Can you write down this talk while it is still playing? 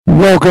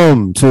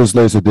Welcome to this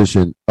latest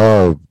edition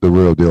of the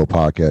Real Deal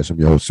Podcast. I'm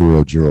your host,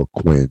 Cyril Gerald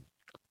Quinn.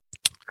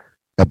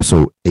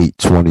 Episode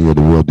 820 of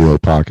the Real Deal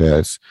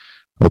Podcast.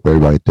 Hope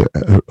everybody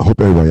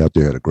out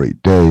there had a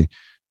great day.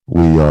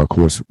 We are, of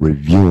course,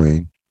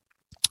 reviewing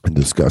and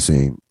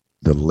discussing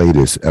the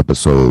latest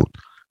episode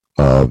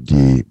of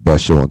the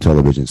best show on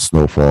television,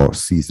 Snowfall,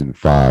 Season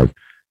 5,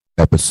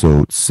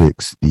 Episode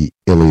 6, the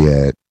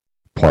Iliad,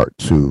 Part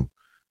 2.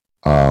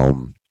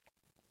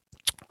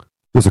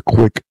 Just a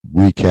quick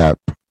recap,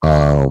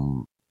 a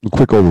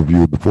quick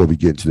overview before we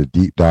get into the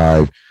deep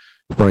dive.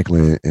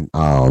 Franklin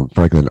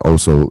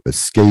also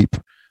escape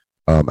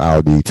out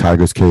of the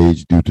tiger's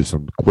cage due to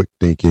some quick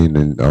thinking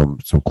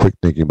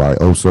by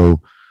Oso,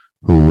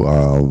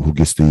 who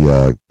gets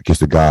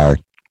the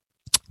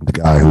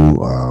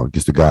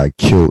guy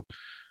killed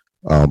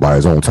by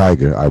his own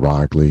tiger,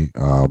 ironically,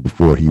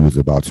 before he was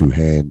about to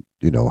hand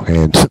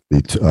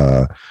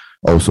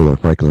Oso and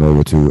Franklin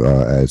over to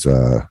as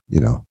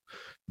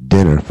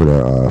dinner for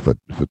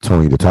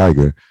Tony the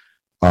Tiger.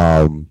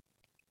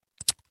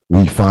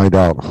 We find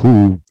out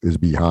who is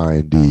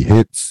behind the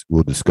hits.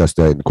 We'll discuss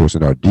that, of course,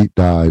 in our deep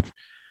dive.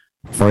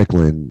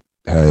 Franklin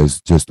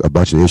has just a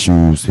bunch of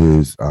issues.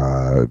 His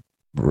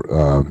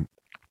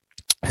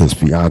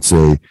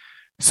fiance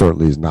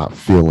certainly is not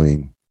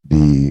feeling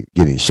the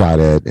getting shot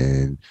at,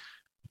 and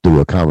through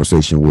a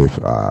conversation with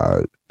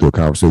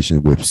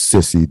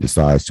Sissy,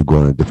 decides to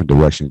go in a different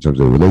direction in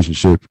terms of the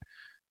relationship.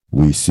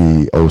 We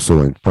see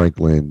Oso and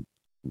Franklin,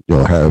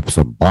 have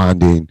some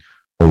bonding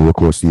over the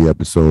course of the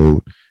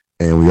episode.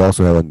 And we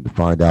also have to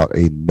find out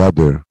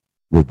another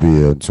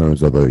reveal in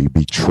terms of a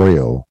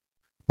betrayal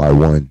by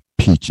one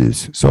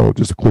Peaches. So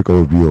just a quick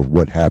overview of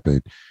what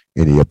happened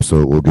in the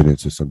episode. We'll get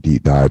into some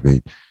deep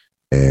diving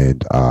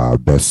and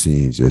best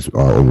scenes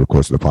over the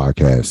course of the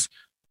podcast.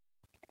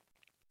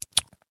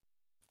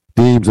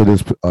 Themes of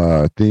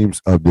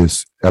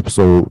this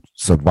episode: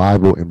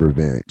 survival and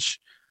revenge.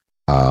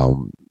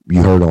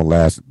 You heard on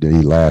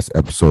the last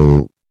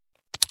episode,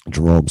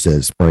 Jerome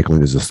says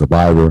Franklin is a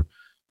survivor,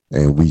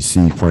 and we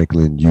see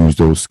Franklin use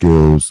those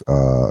skills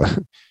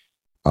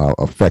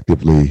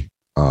effectively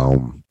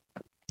during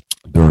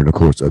the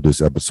course of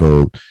this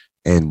episode.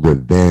 And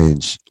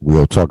revenge,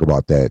 we'll talk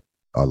about that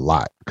a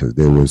lot because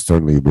there was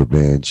certainly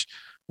revenge,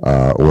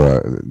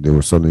 or there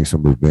was certainly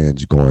some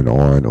revenge going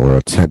on or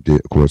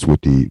attempted, of course,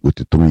 with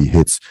the three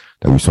hits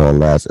that we saw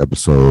last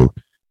episode,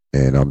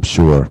 and I'm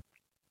sure.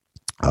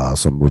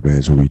 Some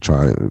revenge will be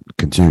trying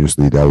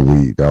continuously. That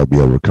will be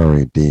a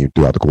recurring theme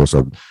throughout the course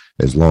of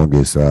as long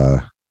as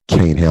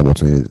Kane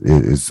Hamilton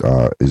is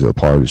a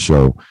part of the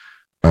show,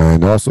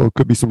 and also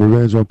could be some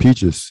revenge on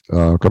Peaches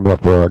coming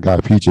up for our guy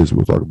Peaches.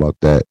 We'll talk about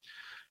that.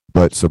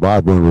 But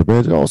survival and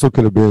revenge also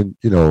could have been,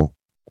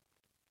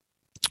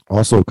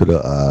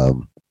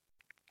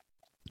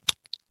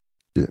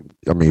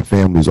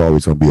 family's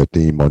always going to be a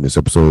theme on this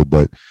episode,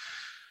 but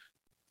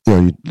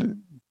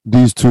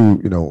these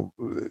two,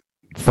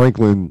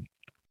 Franklin,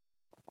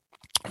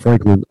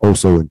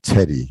 Oso, and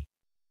Teddy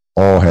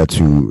all had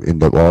to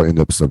end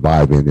up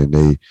surviving, and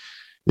they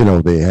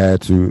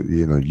had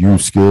to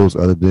use skills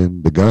other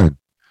than the gun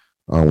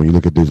when you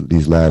look at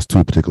these last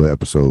two particular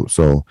episodes.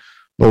 So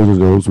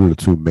those were the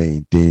two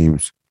main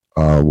themes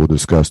we'll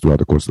discuss throughout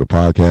the course of the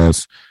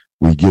podcast.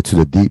 We get to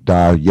the deep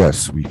dive.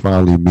 Yes, we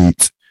finally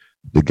meet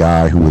the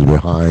guy who was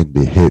behind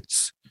the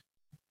hits,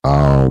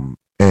 and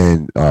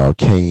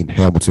Kane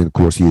Hamilton. Of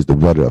course, he is the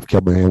brother of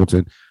Kevin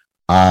Hamilton.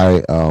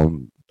 I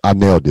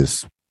nailed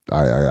this.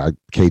 I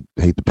hate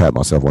to pat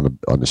myself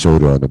on the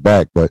shoulder or on the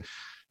back, but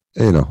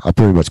I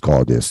pretty much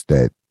called this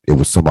that it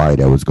was somebody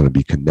that was going to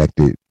be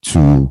connected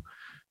to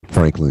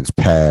Franklin's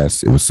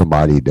past. It was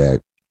somebody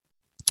that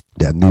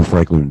knew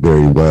Franklin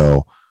very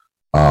well.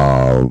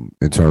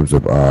 In terms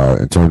of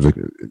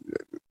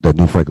that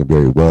knew Franklin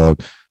very well.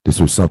 This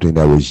was something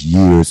that was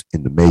years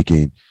in the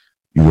making.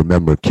 You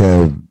remember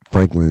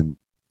Franklin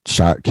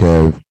shot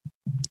Kev,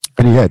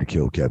 and he had to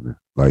kill Kevin.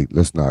 Like,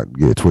 let's not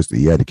get it twisted.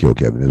 He had to kill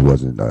Kevin. It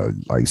wasn't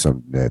like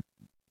something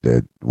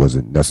that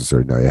wasn't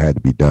necessary. No, it had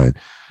to be done.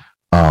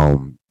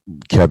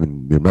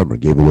 Kevin, remember,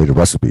 gave away the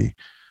recipe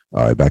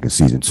back in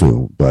season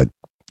 2, but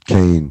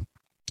Kane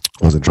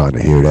wasn't trying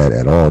to hear that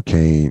at all.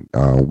 Kane,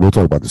 we'll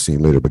talk about the scene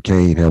later, but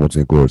Kane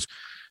Hamilton, of course,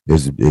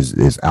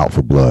 is out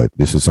for blood.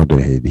 This is something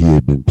he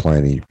had been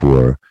planning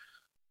for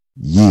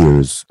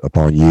years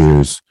upon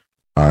years.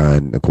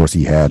 And of course,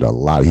 he had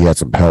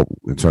some help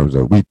in terms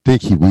of, we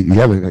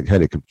haven't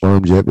had it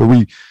confirmed yet, but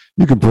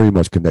you can pretty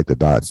much connect the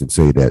dots and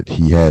say that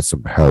he had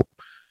some help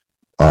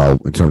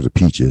in terms of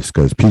Peaches,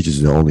 because Peaches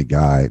is the only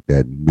guy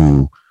that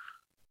knew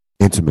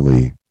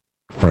intimately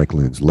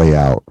Franklin's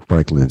layout,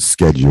 Franklin's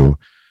schedule,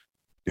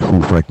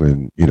 who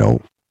Franklin,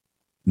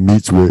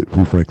 meets with,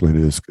 who Franklin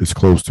is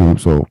close to.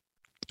 So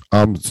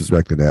I'm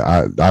suspecting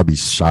that I'd be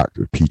shocked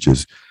if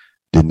Peaches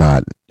did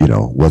not,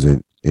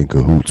 wasn't in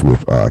cahoots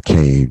with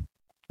Kane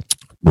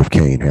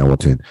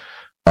Hamilton.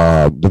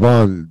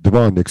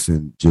 Devon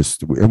Nixon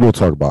and we'll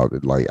talk about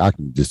it. Like, I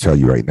can just tell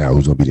you right now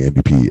who's going to be the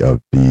MVP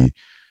of the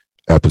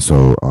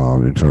episode.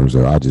 In terms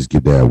of, I'll just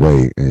give that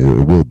away,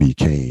 and it will be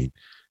Kane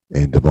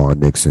and Devon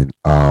Nixon.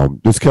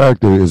 This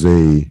character is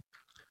a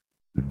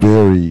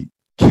very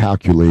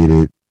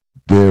calculated,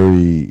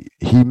 very,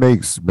 he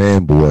makes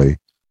Man Boy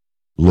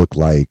look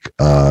like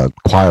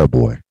Choir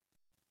Boy.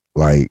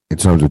 Like, in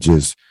terms of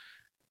just,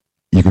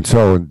 you can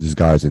tell this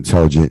guy's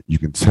intelligent. You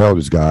can tell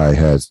this guy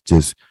has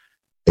just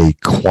a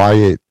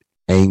quiet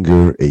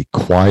anger, a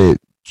quiet,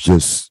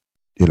 just,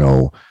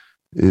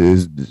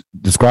 is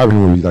describing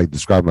him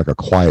like a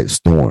quiet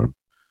storm.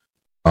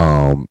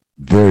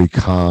 Very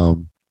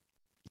calm,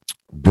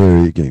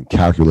 very, again,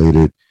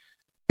 calculated,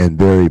 and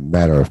very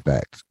matter of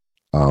fact.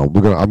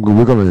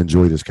 We're gonna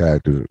enjoy this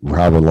character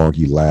however long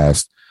he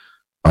lasts.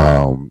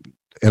 And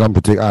I'm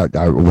particular.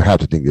 I would have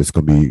to think it's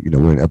gonna be,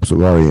 we're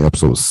already in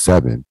episode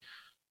 7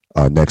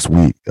 next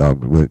week.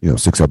 We're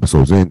 6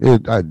 episodes in,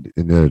 and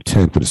there are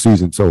 10 for the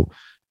season. So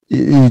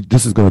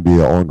this is gonna be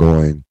an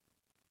ongoing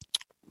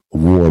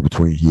war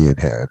between he and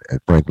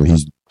Franklin.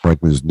 He's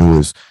Franklin's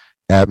newest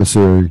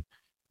adversary.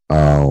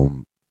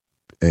 And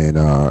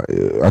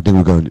I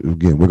think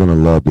we're gonna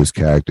love this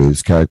character.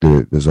 His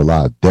character, there's a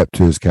lot of depth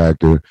to his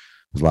character.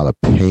 There's a lot of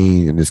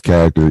pain in this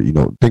character.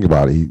 Think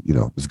about it.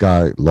 This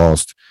guy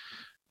lost,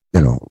 he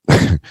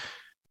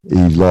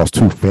lost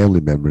 2 family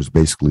members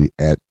basically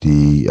at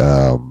the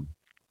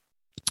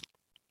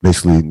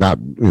basically not,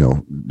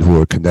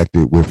 who are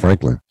connected with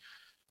Franklin.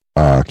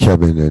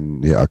 Kevin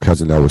and a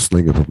cousin that was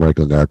slinging for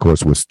Franklin, that of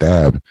course was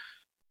stabbed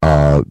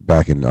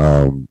back in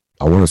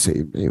I want to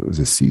say it was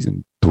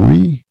season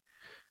 3.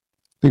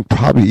 I think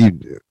probably I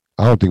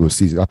don't think it was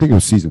season. I think it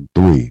was season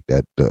 3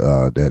 that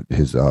that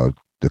his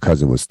the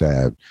cousin was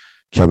stabbed.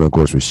 Kevin, of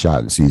course, was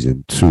shot in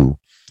season 2.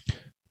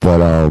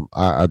 But I'm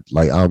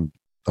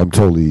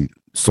totally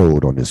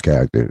sold on this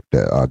character.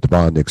 That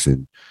Devon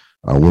Nixon.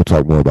 We'll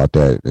talk more about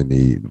that in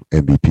the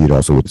MVP and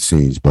also with the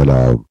scenes. But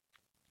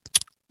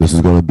this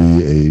is going to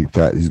be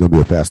he's going to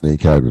be a fascinating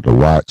character to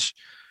watch.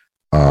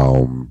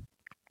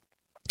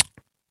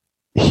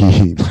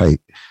 He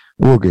like.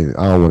 Well, again,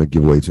 I don't want to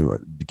give away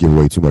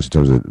too much in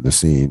terms of the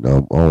scene. I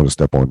don't want to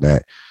step on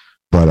that,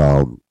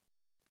 but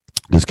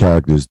this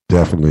character is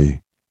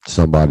definitely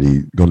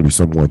going to be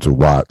someone to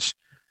watch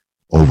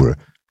over.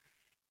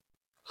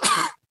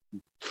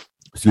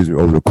 Excuse me,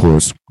 over the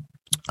course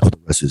of the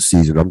rest of the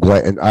season. I'm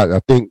glad, and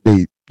I think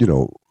they,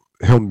 I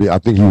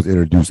think he was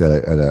introduced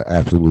at an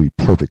absolutely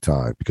perfect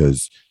time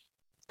because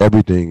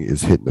everything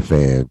is hitting the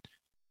fan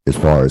as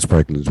far as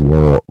Franklin's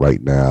world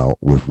right now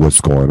with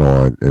what's going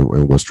on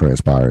and what's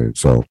transpiring.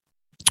 So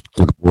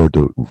looking forward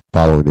to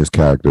following this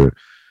character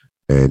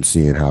and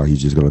seeing how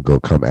he's just going to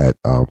come at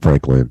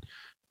Franklin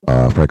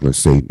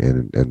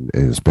Satan and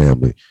his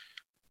family.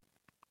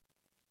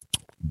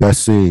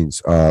 Best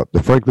scenes.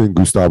 The Franklin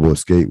Gustavo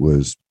escape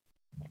was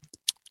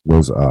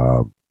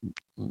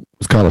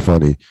kind of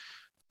funny.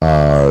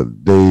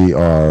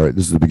 This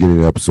is the beginning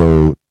of the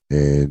episode,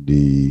 and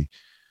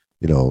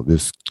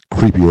this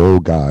creepy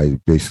guy is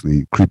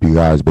basically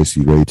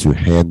ready to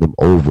hand them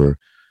over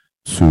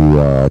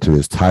to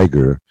this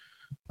tiger,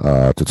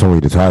 to Tony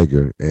the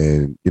Tiger.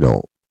 And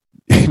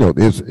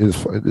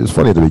it's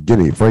funny at the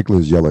beginning,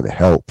 Franklin's yelling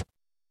help.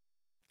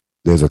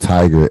 There's a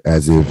tiger,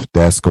 as if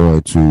that's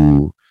going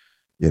to,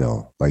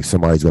 like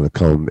somebody's going to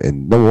come,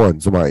 and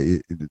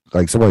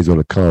somebody's going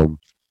to come.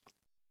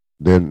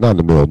 They're not in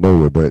the middle of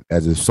nowhere, but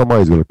as if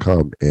somebody's going to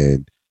come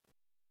and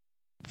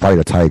fight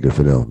a tiger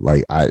for them.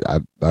 Like I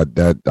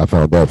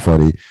found that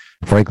funny.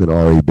 Franklin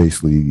already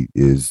basically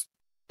is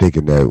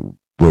thinking that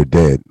we're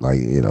dead. Like,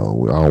 I don't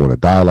want to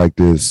die like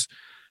this.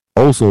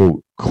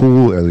 Also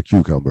cool as a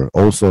cucumber.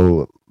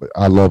 Also,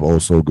 I love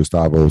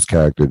Gustavo's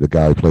character. The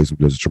guy who plays him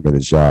does a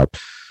tremendous job.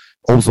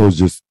 Also is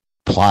just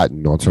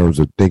plotting on terms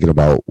of thinking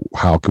about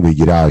how can we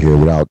get out of here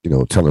without,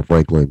 telling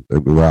Franklin,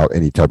 without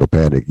any type of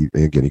panic. He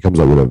comes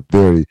up with a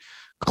very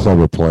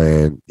clever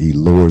plan. He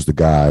lures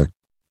the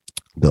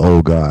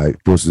old guy,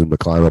 forces him to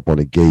climb up on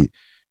the gate,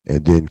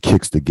 and then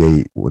kicks the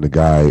gate when the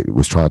guy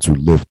was trying to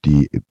lift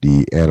the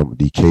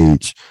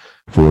cage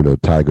for the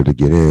tiger to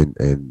get in,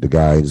 and the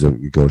guy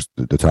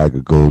the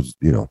tiger goes,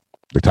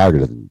 the tiger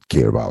doesn't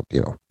care about,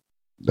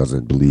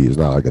 doesn't believe, it's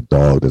not like a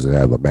dog, doesn't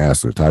have a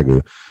master. The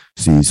tiger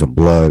sees some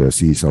blood or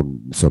sees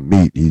some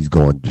meat, he's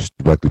going just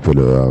directly for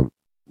the,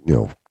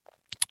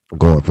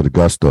 going for the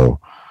gusto,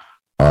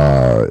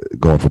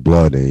 going for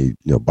blood, and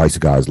he, bites the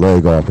guy's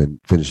leg off and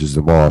finishes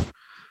him off.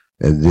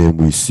 And then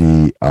we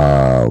see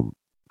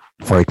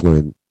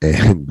Franklin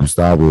and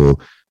Gustavo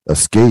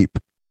escape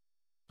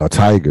a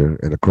tiger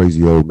and a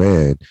crazy old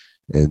man,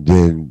 and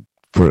then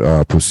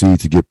proceed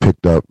to get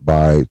picked up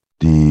by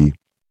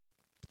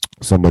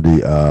some of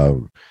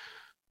the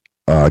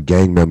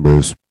gang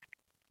members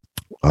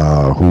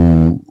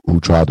who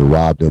tried to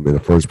rob them in the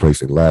first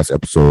place in the last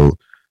episode.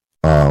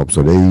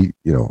 So they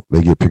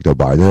get picked up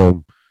by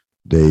them.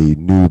 They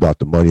knew about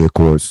the money, of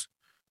course,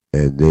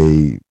 and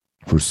they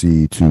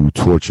proceed to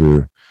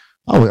torture.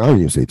 I don't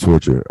even say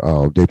torture.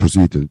 They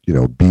proceed to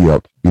beat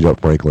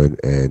up Franklin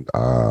and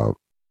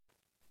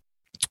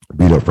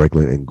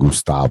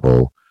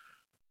Gustavo.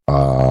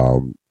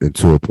 and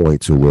to a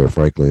point to where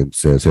Franklin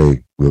says,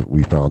 "Hey,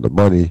 we found the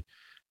money.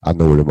 I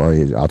know where the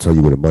money is. I'll tell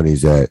you where the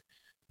money's at."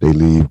 They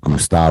leave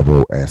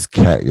Gustavo as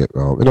cat.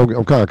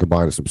 I'm kind of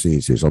combining some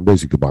scenes here, so I'm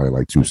basically combining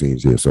like two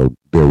scenes here. So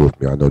bear with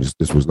me. I know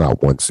this was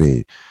not one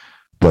scene,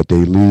 but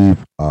they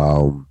leave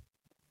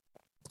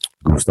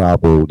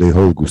Gustavo. They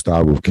hold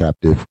Gustavo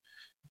captive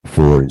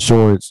for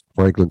insurance.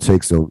 Franklin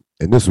takes him,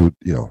 and this was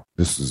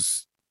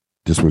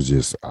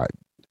just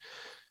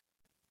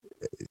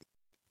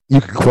you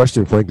can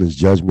question Franklin's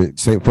judgment.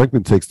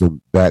 Franklin takes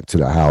them back to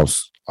the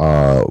house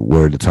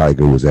where the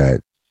tiger was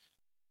at,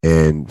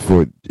 and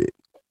for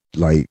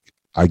like,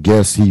 I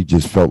guess he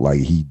just felt like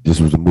this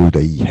was a move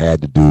that he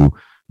had to do.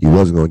 He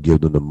wasn't going to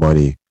give them the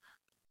money,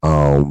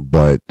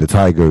 but the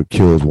tiger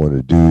kills one of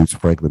the dudes.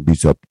 Franklin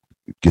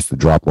gets the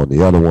drop on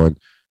the other one,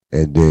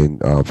 and then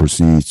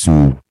proceeds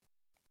to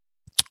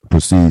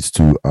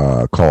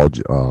call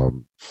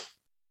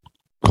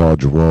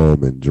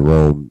Jerome, and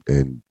Jerome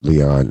and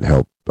Leon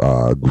help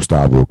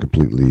Gustavo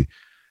completely.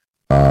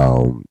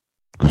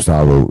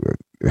 Gustavo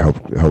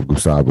help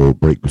Gustavo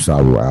break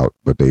Gustavo out,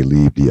 but they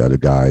leave the other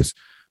guys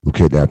who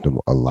kidnapped him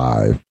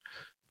alive.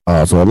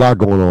 So a lot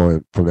going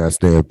on from that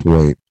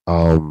standpoint.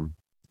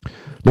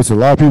 Listen, a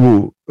lot of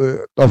people,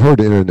 I've heard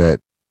the internet,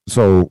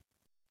 so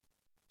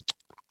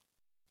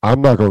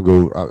I'm not going to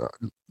go,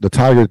 the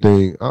tiger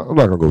thing, I'm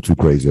not going to go too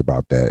crazy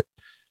about that.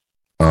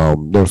 There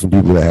were some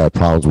people that had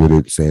problems with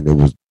it, saying it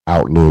was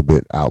a little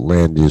bit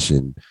outlandish,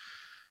 and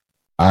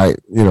at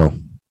the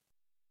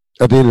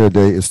end of the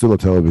day, it's still a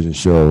television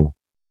show.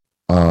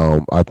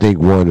 I think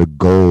one of the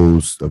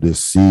goals of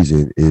this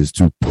season is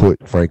to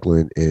put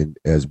Franklin in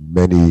as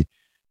many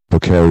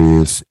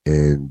precarious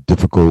and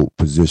difficult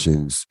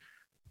positions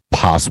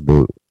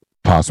possible.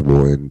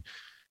 And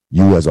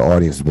you as an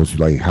audience are supposed to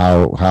be like,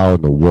 how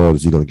in the world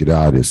is he going to get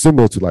out of this?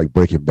 Similar to like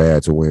Breaking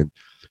Bad, to when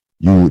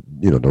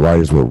the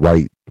writers would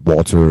write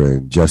Walter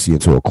and Jesse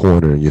into a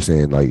corner, and you're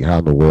saying like, how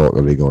in the world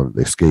are they going to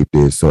escape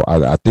this? So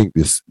I think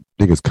it's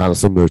kind of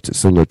similar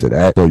to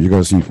that. So you're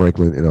going to see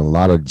Franklin in a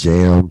lot of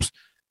jams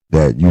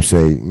that you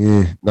say,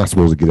 not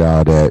supposed to get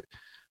out of that.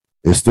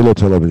 It's still a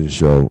television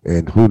show,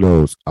 and who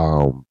knows,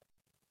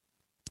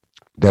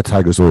 that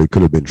tiger story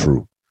could have been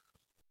true.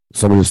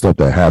 Some of the stuff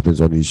that happens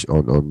on these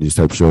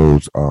type of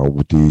shows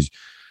with these,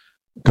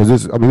 because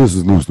this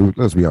is loosely,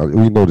 let's be honest,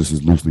 we know this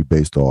is loosely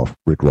based off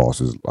Rick Ross,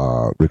 the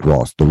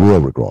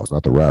real Rick Ross,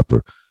 not the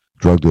rapper,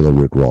 drug dealer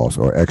Rick Ross,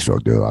 or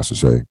ex-drug dealer, I should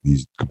say.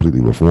 He's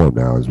completely reformed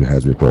now,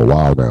 has been for a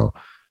while now.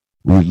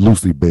 We're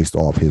loosely based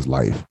off his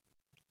life.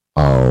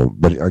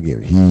 But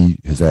again, he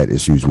has had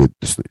issues with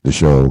the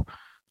show.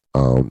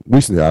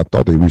 Recently, I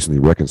thought they recently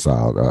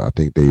reconciled. I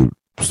think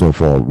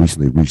Snowfall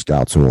recently reached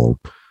out to him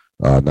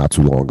not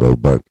too long ago.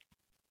 But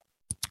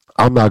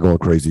I'm not going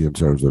crazy in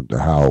terms of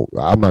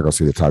I'm not going to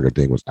say the tiger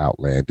thing was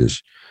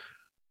outlandish.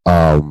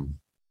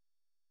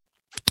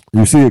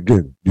 You see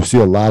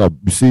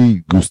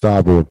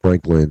Gustavo and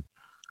Franklin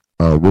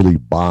really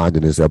bond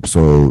in this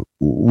episode.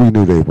 We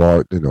knew they've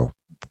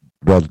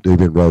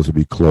been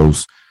relatively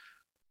close.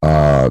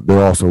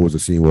 There also was a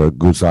scene where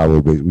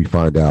Gustavo, we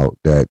find out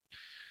that,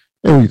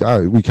 and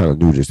we kind of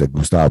knew this, that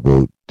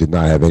Gustavo did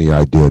not have any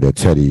idea that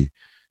Teddy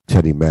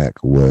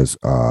Mack was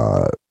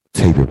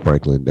taping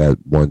Franklin that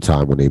one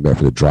time when they met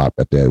for the drop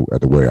at the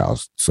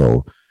warehouse.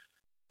 So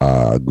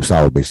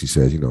Gustavo basically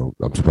says,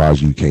 I'm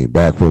surprised you came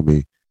back for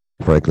me.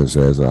 Franklin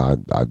says,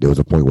 there was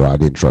a point where I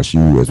didn't trust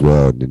you as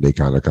well, and then they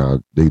kind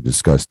of they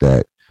discussed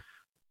that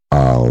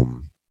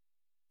over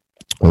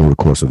the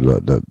course of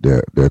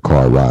their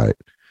car ride.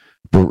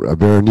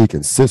 Veronique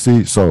and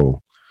Sissy.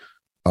 So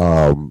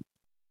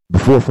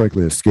before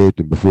Franklin escaped,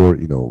 and before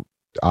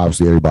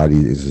obviously everybody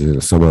is in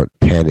a somewhat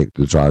panic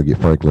to try to get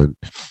Franklin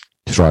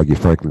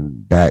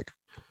back.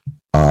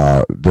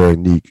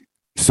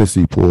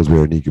 Sissy pulls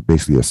Veronique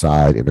basically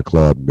aside in the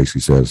club and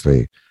basically says,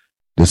 "Hey,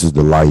 this is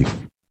the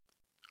life.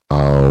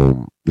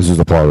 This is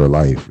a part of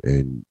life,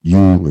 and you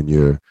and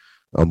your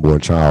unborn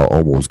child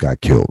almost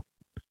got killed,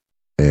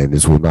 and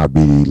this will not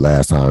be the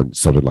last time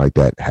something like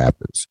that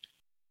happens."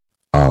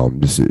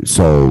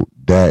 So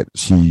that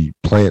she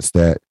plants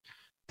that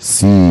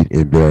seed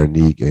in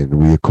Veronique, and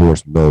we of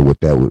course know what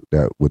that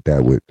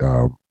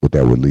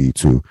would lead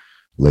to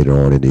later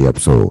on in the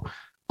episode.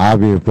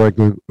 Ivy and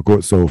Franklin, of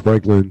course. So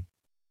Franklin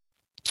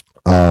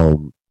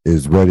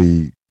is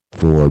ready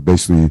for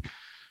basically,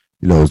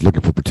 is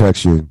looking for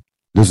protection.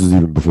 This is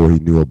even before he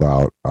knew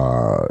about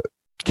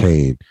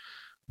Kane,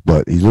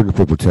 but he's looking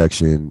for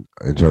protection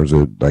in terms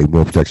of like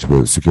more protection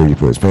for security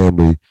for his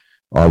family.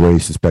 Already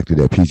suspected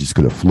that Peaches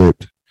could have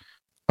flipped.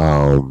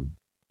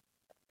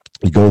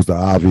 He goes to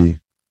Avi,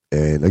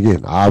 and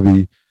again,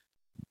 Avi,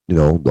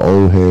 the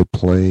old head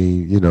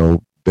playing,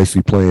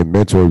 basically playing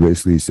mentor,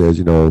 basically says,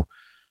 I'm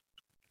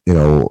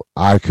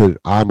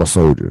a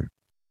soldier.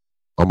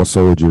 I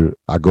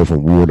go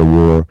from war to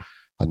war.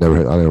 I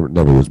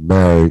never was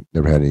married,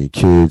 never had any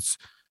kids.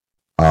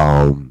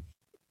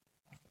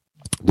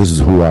 This is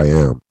who I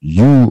am.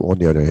 You, on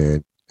the other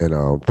hand,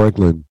 and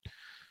Franklin,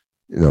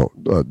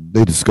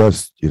 they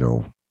discussed,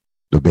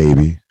 the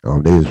baby.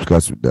 They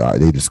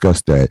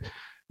discussed that.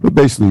 But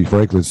basically,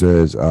 Franklin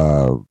says,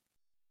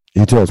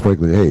 he tells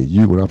Franklin, hey,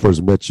 when I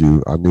first met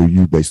you, I knew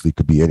you basically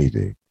could be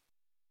anything.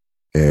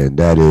 And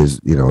that is,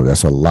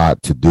 that's a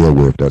lot to deal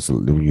with. That's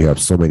when you have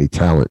so many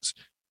talents.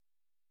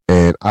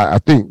 And I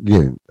think,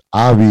 again,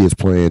 Avi is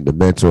playing the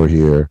mentor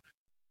here.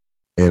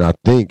 And I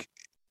think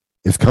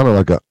it's kind of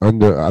like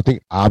I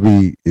think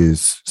Avi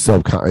is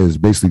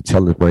basically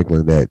telling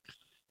Franklin that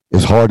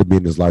it's hard to be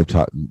in this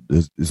lifetime.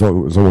 It's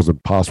almost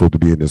impossible to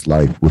be in this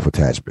life with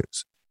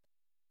attachments.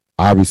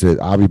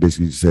 Avi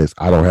basically says,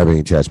 I don't have any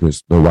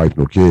attachments, no wife,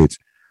 no kids.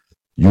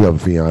 You have a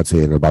fiance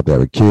and about to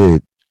have a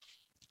kid.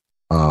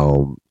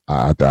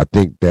 I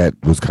think that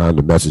was kind of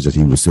the message that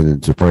he was sending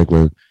to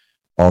Franklin.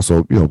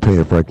 Also,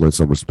 paying Franklin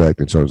some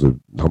respect in terms of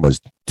how much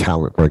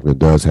talent Franklin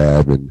does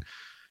have, and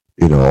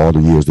all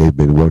the years they've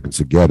been working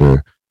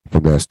together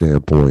from that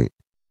standpoint.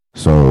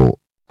 So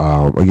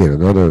again,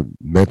 another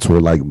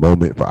mentor-like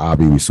moment for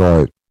Avi. We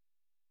saw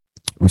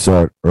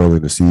it early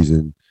in the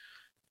season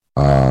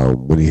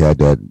when he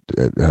had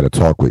a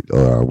talk with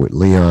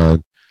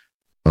Leon.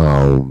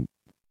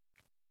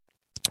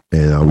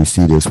 And we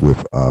see this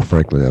with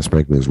Franklin as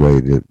Franklin is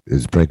ready.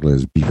 Franklin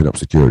is beefing up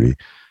security.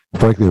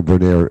 Franklin and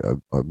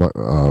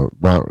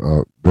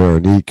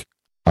Veronique.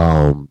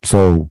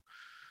 So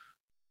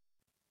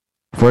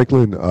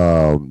Franklin,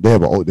 they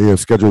have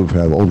scheduled to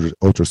have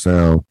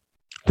ultrasound.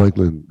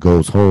 Franklin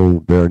goes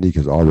home. Veronique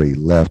has already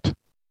left.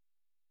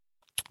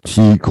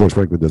 Of course,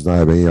 Franklin does not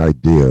have any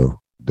idea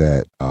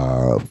that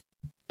of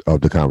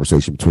the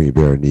conversation between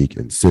Veronique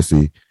and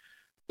Sissy.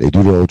 They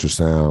do the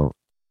ultrasound.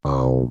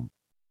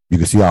 You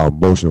can see how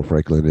emotional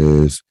Franklin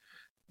is,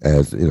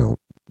 as they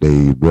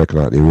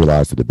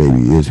realize that the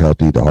baby is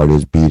healthy, the heart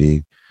is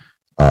beating,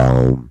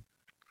 and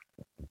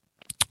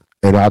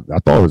I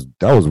thought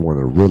that was one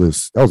of the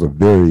realest. That was a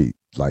very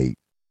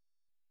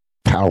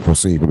powerful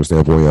scene from the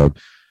standpoint of,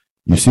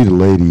 you see the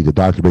lady, the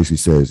doctor basically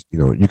says,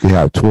 you could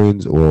have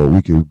twins, or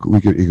it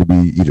could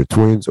be either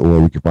twins, or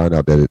we could find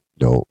out that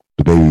the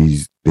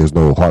baby's, there's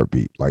no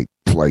heartbeat. Like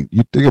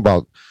you think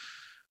about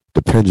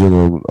the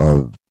pendulum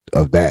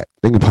of that.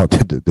 Think about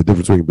the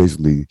difference between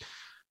basically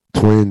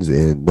twins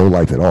and no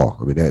life at all.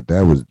 I mean, that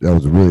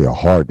was really a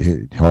hard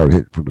hit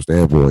from the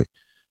standpoint,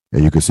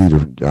 and you can see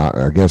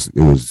I guess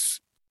it was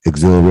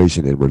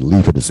exhilaration and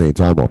relief at the same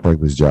time on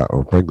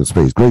Franklin's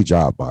face. Great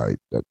job by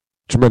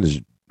tremendous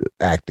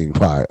acting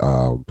by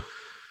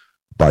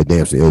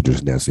Damson Idris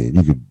in that scene.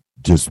 You could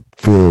just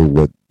feel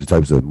what the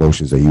types of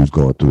emotions that he was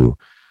going through.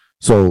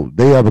 So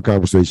they have a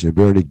conversation.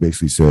 Veronique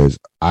basically says,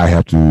 I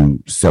have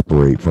to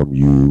separate from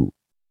you,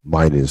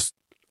 minus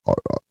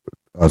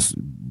us,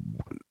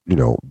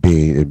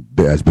 being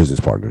as business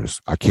partners.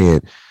 I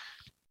can't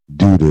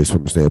do this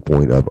from the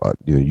standpoint of,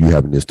 you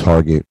having this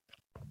target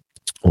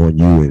on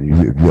you,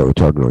 and if you have a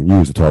target on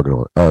you, it's a target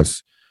on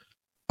us.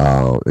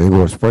 And of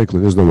course,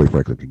 Franklin, there's no way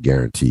Franklin can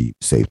guarantee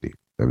safety.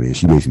 I mean,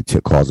 she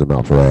basically calls him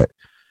out for that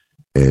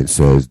and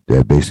says,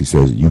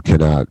 you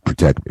cannot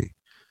protect me.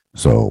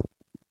 So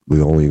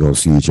we're only going to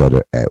see each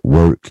other at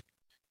work.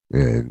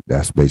 And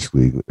that's going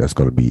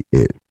to be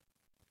it.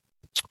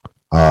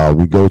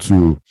 We go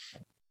to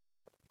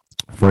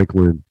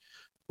Franklin,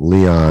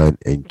 Leon,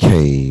 and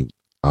Kane.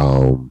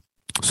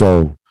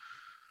 So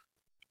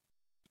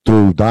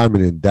through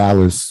Diamond in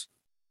Dallas,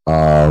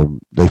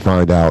 they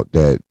find out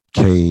that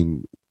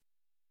Kane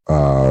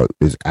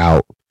is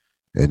out,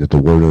 and that the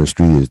word on the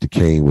street is that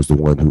Kane was the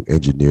one who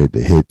engineered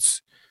the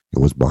hits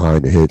and was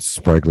behind the hits.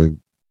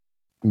 Franklin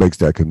makes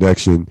that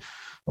connection.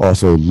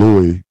 Also,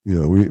 Louis,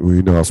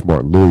 we know how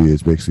smart Louis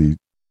is, basically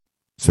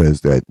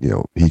says that,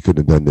 he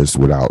couldn't have done this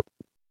without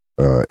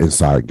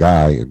inside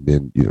guy, and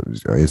then,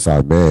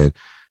 inside man.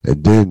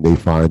 And then they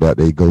find out,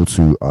 they go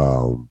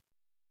to,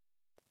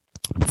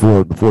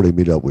 before they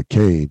meet up with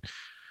Kane,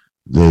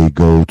 they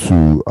go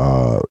to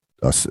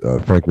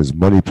Franklin's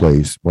money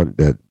place,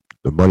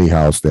 the money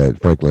house that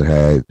Franklin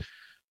had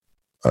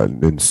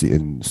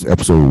in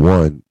episode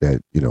 1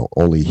 that,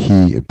 only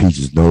he and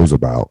Peaches knows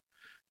about.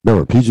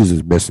 Remember, Peaches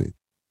is missing,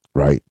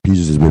 right?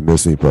 Peaches has been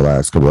missing for the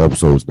last couple of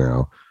episodes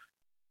now.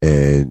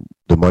 And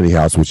the money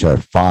house, which had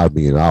 $5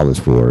 million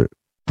for it,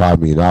 $5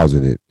 million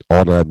in it,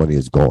 all that money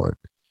is gone.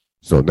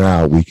 So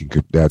now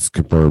that's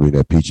confirming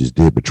that Peaches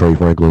did betray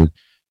Franklin,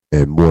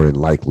 and more than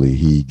likely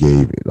he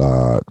gave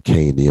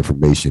Kane the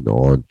information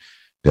on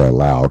that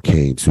allowed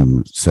Kane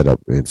to set up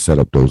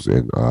those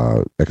and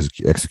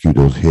execute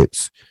those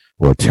hits,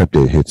 or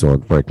attempted hits,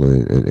 on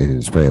Franklin and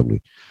his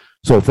family.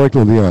 So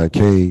Franklin, Leon,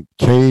 Kane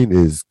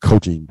is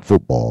coaching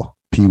football,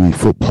 Pee Wee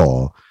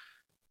football,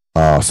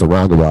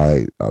 surrounded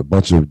by a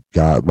bunch of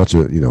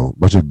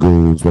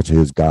goons, bunch of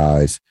his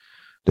guys.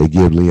 They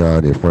give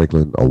Leon and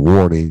Franklin a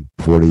warning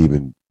before they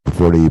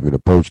even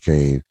approach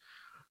Kane.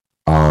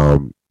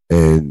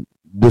 And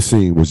this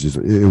scene was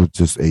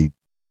just a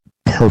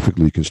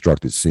perfectly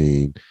constructed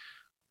scene.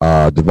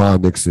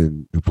 Devon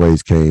Nixon, who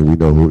plays Kane, we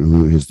know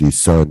who is the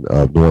son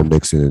of Norm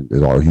Nixon,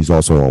 and he's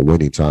also on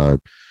Winning Time,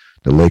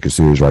 the Lakers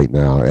series right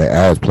now,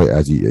 as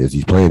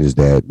he's playing his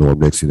dad, Norm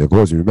Nixon. Of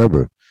course, you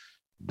remember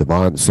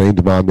Same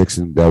Devon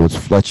Nixon that was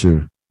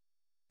Fletcher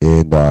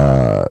in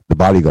The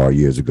Bodyguard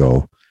years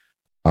ago.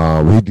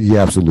 He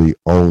absolutely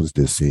owns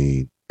this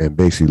scene and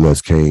basically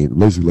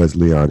lets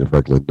Leon and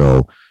Franklin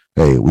know,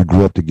 hey, we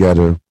grew up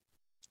together.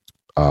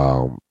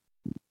 Little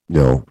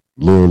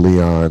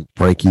Leon,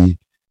 Frankie.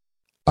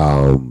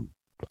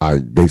 I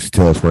basically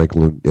tells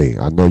Franklin, hey,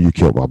 I know you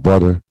killed my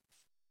brother.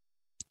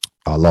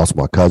 I lost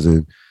my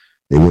cousin.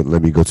 They wouldn't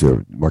let me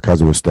my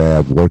cousin was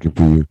stabbed working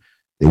for you.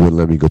 They wouldn't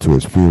let me go to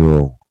his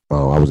funeral.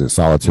 I was in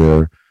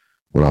solitary.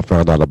 When I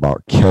found out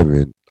about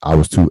Kevin, I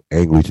was too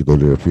angry to go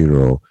to the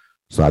funeral.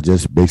 So I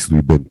just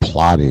basically been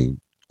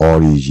plotting all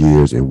these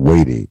years and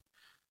waiting.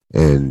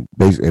 And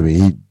basically,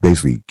 he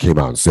basically came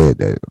out and said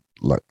that,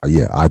 like,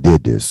 yeah, I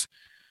did this.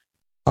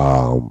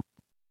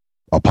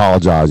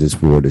 Apologizes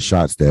for the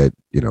shots that,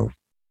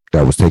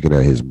 that was taken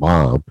at his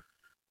mom.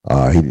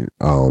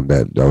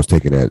 That was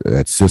taken at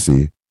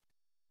Sissy.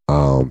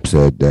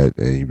 Said that,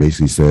 and he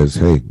basically says,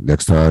 hey,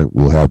 next time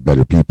we'll have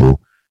better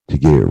people to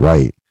get it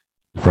right.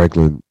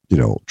 Franklin,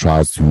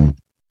 tries to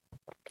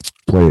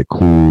play it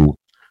cool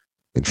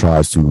and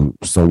tries to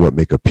somewhat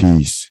make a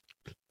peace.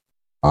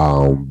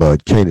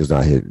 But Kane is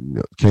not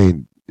hitting.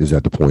 Kane is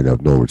at the point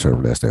of no return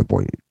from that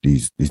standpoint.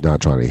 He's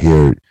not trying to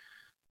hear it.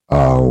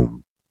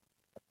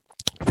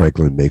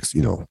 Franklin makes,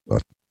 a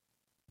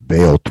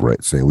veiled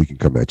threat saying we can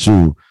come at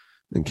you.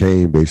 And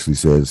Kane basically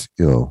says,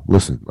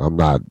 listen, I'm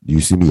not,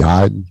 you see me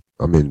hiding?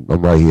 I'm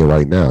right here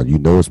right now. You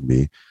know it's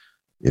me.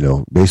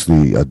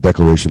 Basically a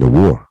declaration of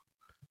war.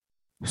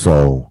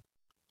 So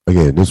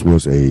again, this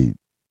was a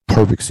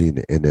perfect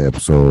scene in the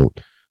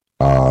episode.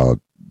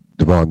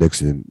 Devon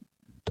Nixon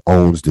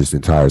owns this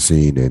entire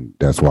scene, and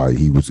that's why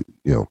he was,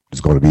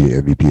 is going to be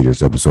the MVP of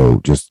this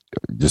episode, just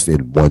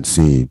in one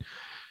scene.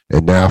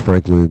 And now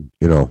Franklin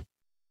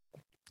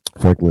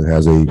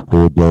has a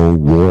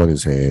full-blown war on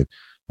his hand,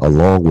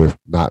 along with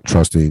not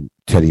trusting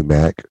Teddy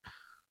Mack,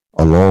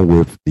 along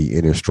with the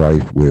inner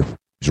strife with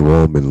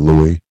Jerome and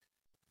Louis,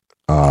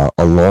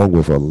 along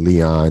with a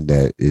Leon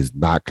that is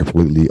not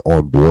completely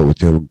on board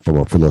with him from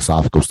a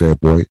philosophical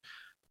standpoint,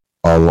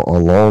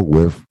 along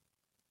with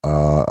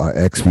an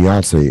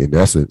ex-fiance in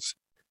essence,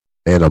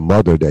 and a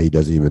mother that he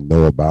doesn't even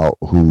know about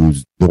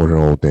who's doing her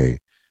own thing.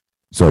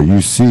 So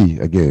you see,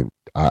 again,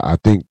 I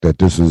think that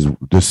this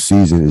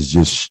season is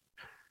just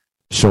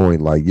showing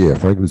like, yeah,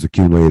 Franklin's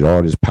accumulated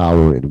all this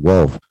power and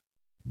wealth,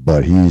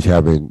 but he's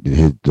having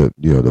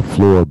the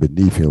floor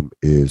beneath him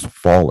is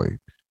falling,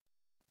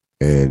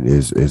 and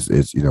is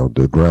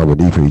the ground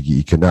beneath him.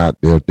 He cannot.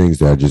 There are things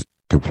that are just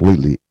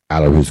completely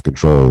out of his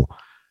control.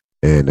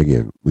 And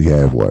again, we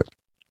have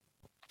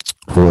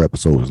 4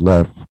 episodes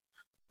left.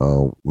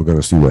 We're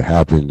gonna see what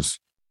happens.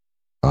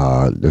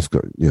 Let's go.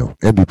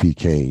 MVP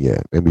Kane,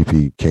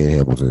 MVP Kane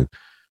Hamilton,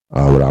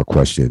 without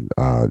question.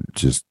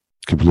 Just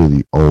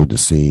completely owned the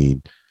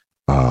scene.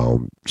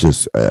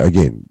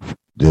 Again,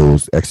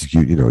 those he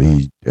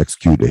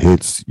executed the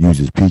hits,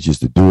 uses peaches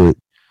to do it.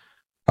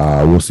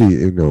 We'll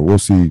see. We'll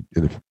see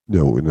in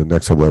the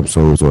next couple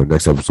episodes, or the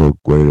next episode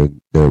whether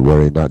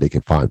or not they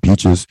can find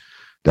peaches.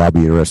 That'll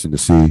be interesting to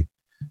see.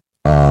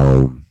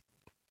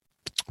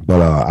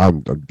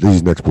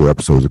 These next 4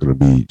 episodes are going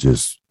to be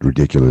just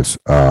ridiculous.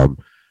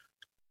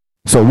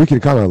 So we can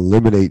kind of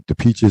eliminate the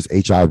Peaches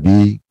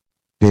HIV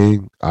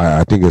thing.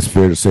 I think it's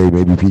fair to say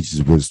maybe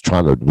Peaches was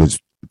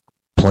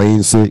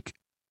plain sick,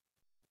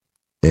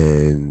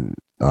 and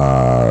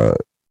I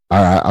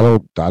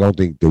don't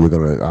think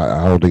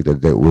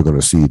that we're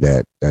gonna see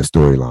that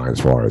storyline as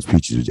far as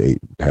Peaches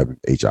having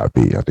HIV.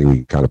 I think we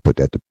can kind of put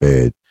that to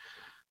bed.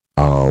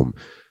 I'm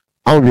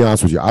gonna be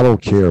honest with you. I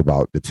don't care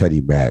about the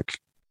Teddy Mack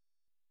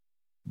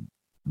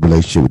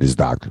relationship with his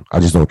doctor. I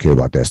just don't care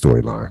about that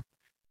storyline.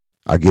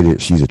 I get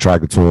it. She's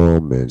attracted to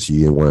him, and she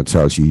didn't want to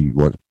tell. She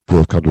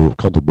feels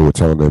comfortable with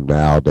telling him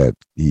now that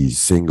he's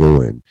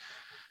single and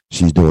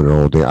she's doing her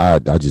own thing. I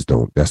just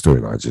don't. That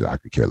storyline, I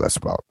could care less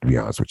about. To be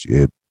honest with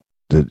you,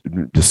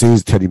 the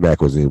scenes Teddy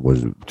Mack was in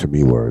to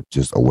me were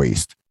just a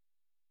waste.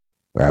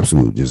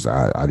 Absolutely, just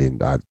I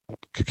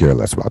could care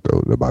less about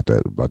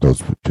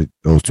those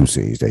 2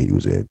 scenes that he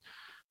was in.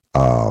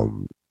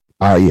 I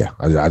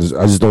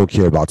just don't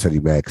care about Teddy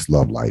Mack's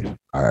love life.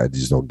 I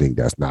just don't think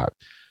that's not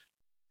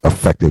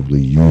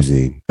effectively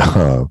using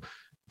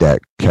that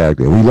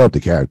character. We love the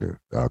character.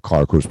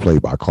 Carter, of course,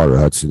 played by Carter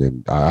Hudson,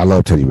 and I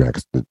love Teddy Mack,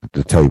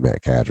 the Teddy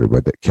Mack character,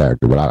 but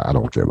I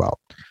don't care about.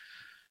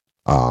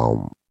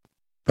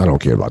 I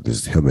don't care about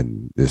him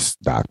and this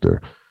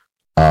doctor.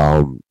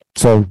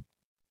 So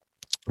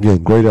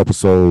again, great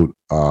episode.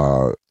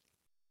 The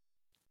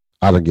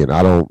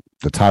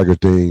Tiger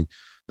thing,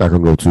 not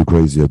gonna go too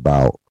crazy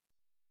about.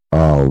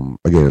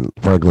 Again,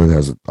 Franklin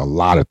has a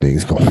lot of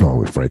things going on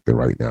with Franklin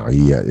right now.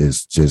 He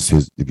is just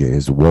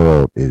his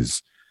world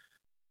is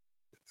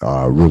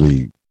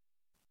really,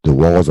 the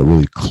walls are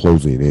really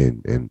closing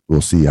in, and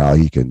we'll see how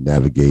he can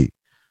navigate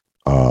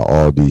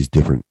all these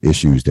different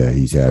issues that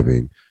he's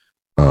having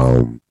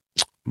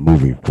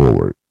moving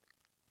forward.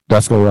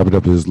 That's going to wrap it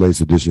up for this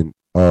latest edition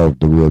of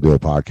the Real Deal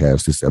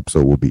Podcast. This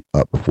episode will be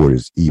up before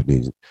this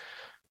evening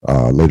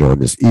later on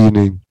this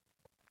evening.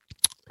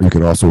 You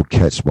can also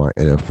catch my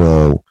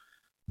NFL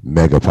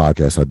mega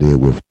podcast I did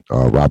with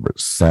Robert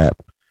Sapp,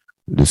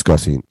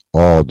 discussing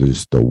all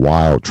the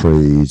wild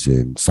trades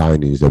and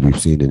signings that we've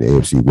seen in the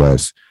AFC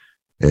West.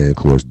 And of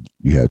course,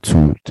 you had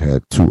two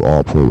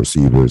all-pro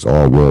receivers,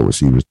 all-world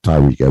receivers,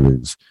 Tyreek Hill.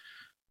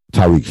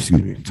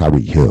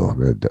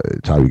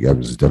 Tyreek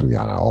Evans is definitely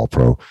not an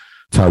all-pro.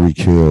 Tyreek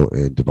Hill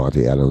and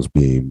Devontae Adams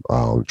being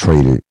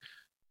traded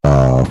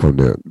from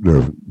their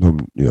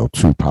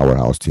two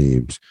powerhouse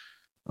teams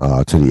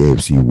to the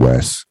AFC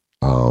West.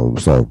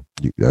 So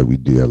we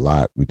did a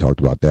lot. We talked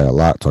about that a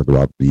lot. Talked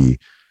about the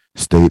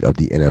state of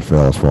the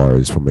NFL as far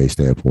as from a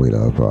standpoint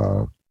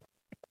of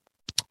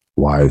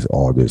why is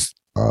all this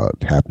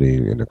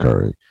happening and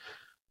occurring.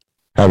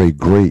 Have a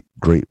great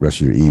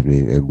rest of your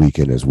evening and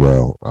weekend as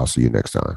well. I'll see you next time.